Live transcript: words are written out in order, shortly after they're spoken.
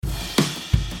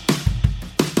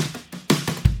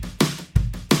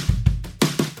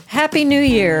Happy New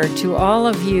Year to all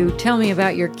of you Tell Me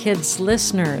About Your Kids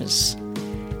listeners.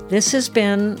 This has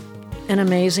been an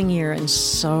amazing year in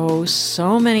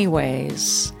so many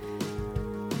ways,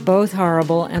 both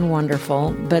horrible and wonderful,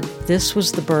 but this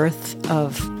was the birth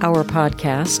of our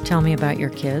podcast, Tell Me About Your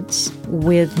Kids,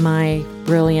 with my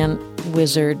brilliant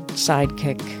wizard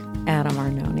sidekick, Adam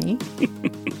Arnone.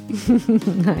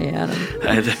 Hi, Adam.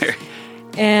 Hi there.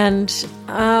 And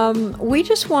we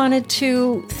just wanted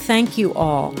to thank you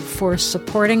all for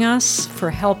supporting us, for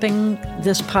helping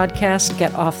this podcast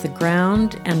get off the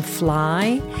ground and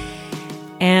fly,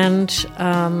 and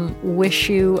wish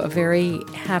you a very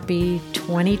happy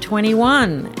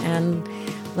 2021. And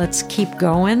let's keep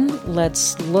going.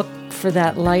 Let's look for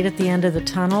that light at the end of the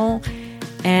tunnel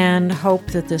and hope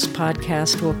that this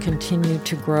podcast will continue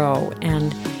to grow.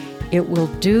 And it will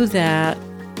do that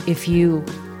if you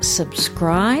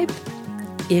subscribe,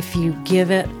 if you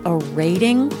give it a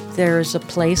rating. There's a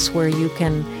place where you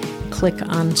can click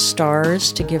on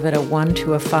stars to give it a 1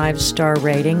 to a 5-star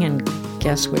rating, and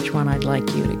guess which one I'd like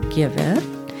you to give it.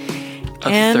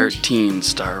 A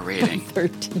 13-star rating.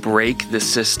 13. Break the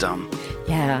system.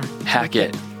 Yeah. Hack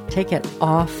it. Take it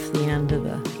off the end of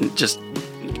the... Just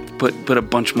put a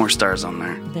bunch more stars on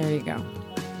there. There you go.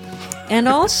 And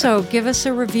also, give us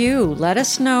a review. Let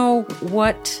us know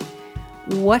what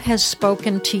has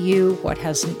spoken to you, what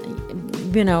hasn't,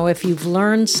 if you've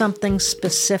learned something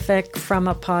specific from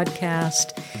a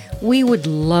podcast. We would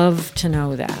love to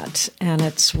know that, and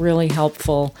it's really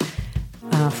helpful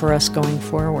for us going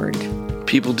forward.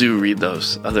 People do read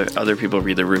those. Other people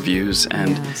read the reviews,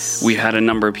 and yes. We had a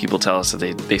number of people tell us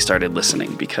that they started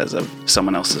listening because of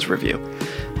someone else's review.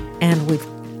 And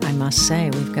I must say,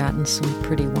 we've gotten some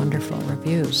pretty wonderful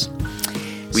reviews.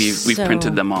 We've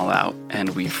printed them all out,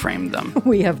 and we've framed them.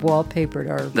 We have wallpapered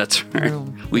our That's right.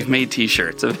 room. We've made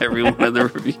T-shirts of every one of the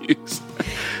reviews.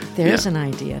 There's an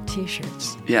idea,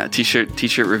 T-shirts. Yeah,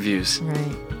 T-shirt reviews.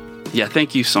 Right. Yeah,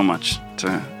 thank you so much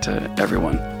to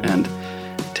everyone, and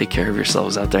take care of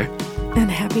yourselves out there. And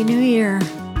Happy New Year.